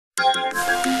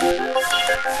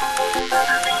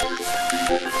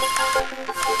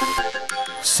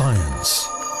Science.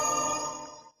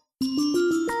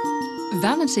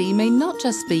 Vanity may not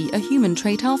just be a human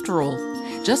trait after all.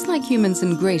 Just like humans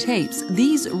and great apes,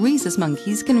 these rhesus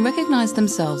monkeys can recognize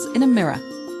themselves in a mirror.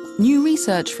 New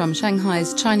research from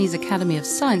Shanghai's Chinese Academy of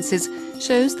Sciences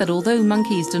shows that although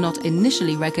monkeys do not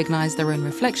initially recognize their own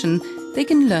reflection, they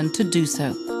can learn to do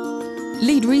so.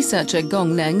 Lead researcher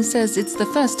Gong Neng says it's the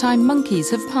first time monkeys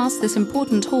have passed this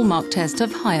important hallmark test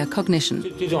of higher cognition.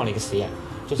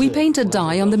 We paint a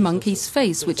dye on the monkey's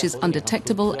face, which is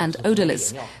undetectable and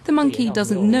odorless. The monkey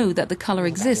doesn't know that the color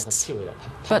exists,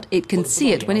 but it can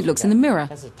see it when it looks in the mirror.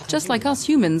 Just like us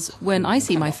humans, when I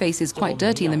see my face is quite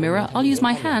dirty in the mirror, I'll use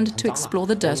my hand to explore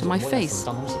the dirt on my face.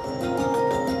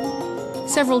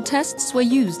 Several tests were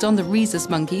used on the rhesus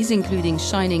monkeys, including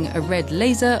shining a red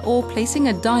laser or placing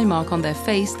a dye mark on their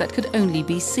face that could only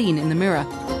be seen in the mirror.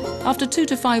 After 2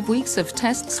 to 5 weeks of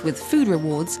tests with food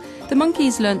rewards, the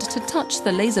monkeys learned to touch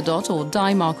the laser dot or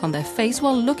dye mark on their face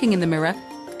while looking in the mirror,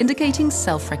 indicating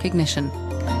self-recognition.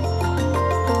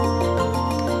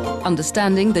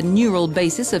 Understanding the neural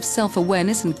basis of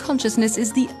self-awareness and consciousness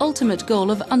is the ultimate goal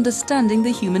of understanding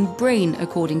the human brain,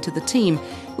 according to the team,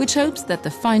 which hopes that the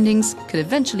findings could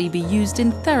eventually be used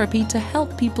in therapy to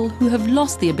help people who have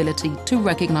lost the ability to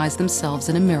recognize themselves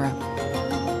in a mirror.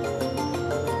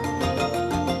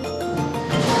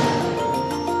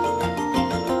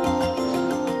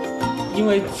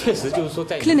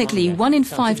 Clinically, 1 in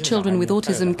 5 children with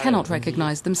autism cannot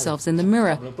recognize themselves in the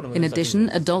mirror. In addition,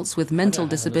 adults with mental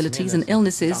disabilities and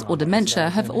illnesses or dementia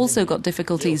have also got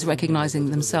difficulties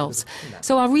recognizing themselves.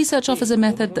 So our research offers a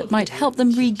method that might help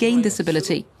them regain this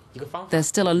ability. There's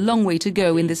still a long way to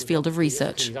go in this field of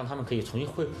research.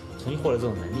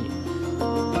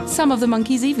 Some of the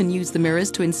monkeys even use the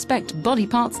mirrors to inspect body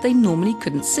parts they normally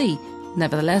couldn't see.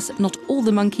 Nevertheless, not all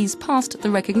the monkeys passed the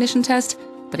recognition test,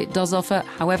 but it does offer,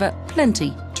 however,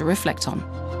 plenty to reflect on.